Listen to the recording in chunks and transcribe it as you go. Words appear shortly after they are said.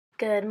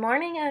Good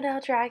morning, Odell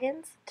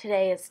Dragons.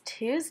 Today is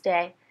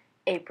Tuesday,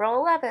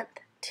 April 11th,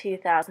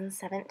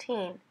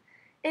 2017.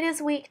 It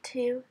is week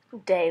 2,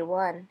 day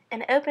 1,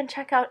 and open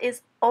checkout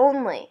is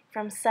only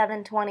from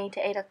 7:20 to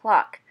 8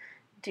 o'clock.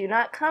 Do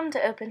not come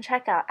to open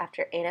checkout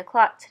after 8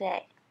 o'clock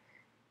today.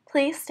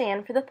 Please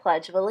stand for the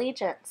Pledge of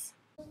Allegiance.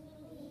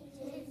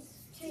 Allegiance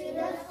to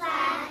the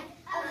flag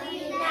of the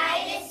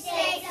United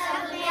States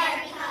of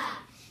America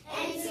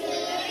and to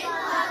the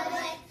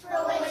republic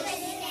for which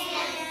it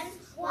stands,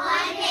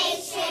 one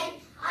nation,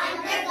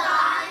 under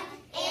God,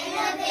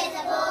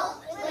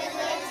 indivisible, with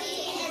liberty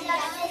and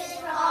justice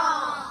for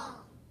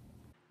all.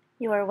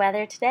 Your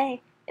weather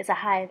today is a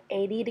high of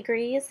 80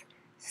 degrees,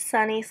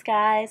 sunny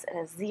skies, and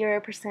a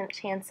 0%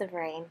 chance of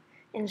rain.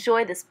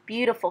 Enjoy this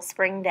beautiful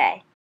spring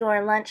day.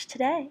 Your lunch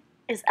today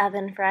is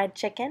oven-fried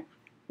chicken,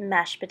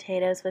 mashed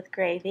potatoes with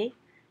gravy,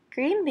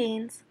 green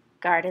beans,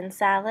 garden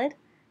salad,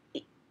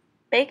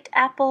 baked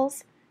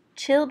apples,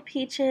 chilled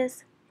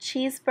peaches,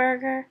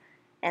 cheeseburger,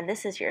 and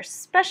this is your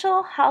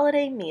special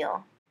holiday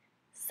meal.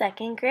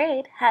 Second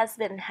grade has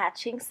been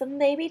hatching some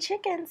baby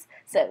chickens,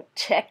 so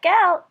check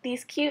out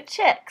these cute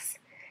chicks.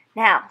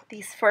 Now,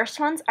 these first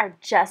ones are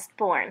just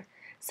born,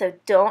 so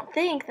don't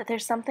think that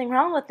there's something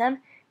wrong with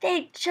them.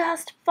 They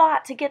just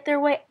fought to get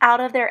their way out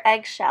of their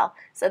eggshell,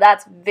 so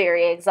that's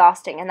very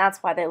exhausting, and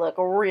that's why they look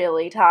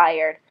really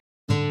tired.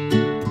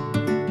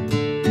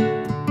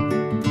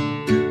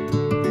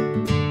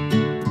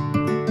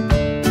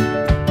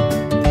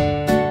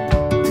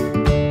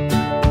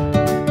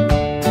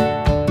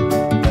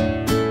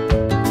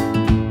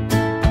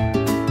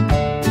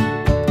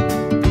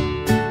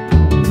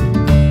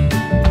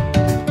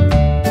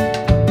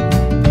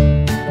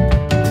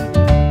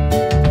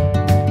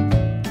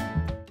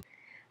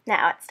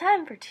 Now it's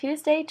time for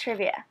Tuesday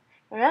Trivia.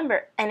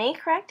 Remember, any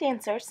correct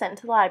answer sent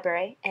to the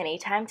library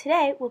anytime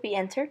today will be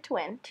entered to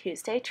win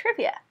Tuesday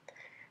Trivia.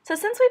 So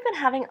since we've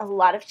been having a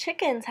lot of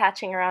chickens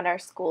hatching around our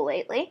school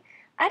lately,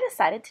 I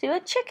decided to do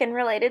a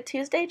chicken-related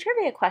Tuesday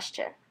Trivia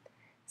question.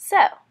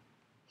 So,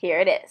 here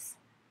it is.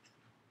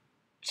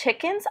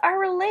 Chickens are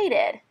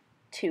related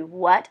to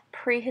what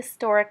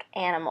prehistoric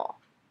animal?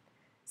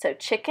 So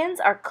chickens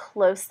are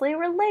closely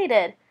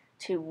related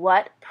to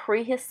what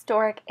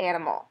prehistoric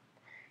animal?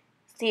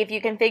 See if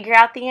you can figure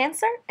out the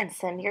answer and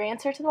send your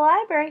answer to the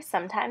library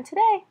sometime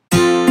today.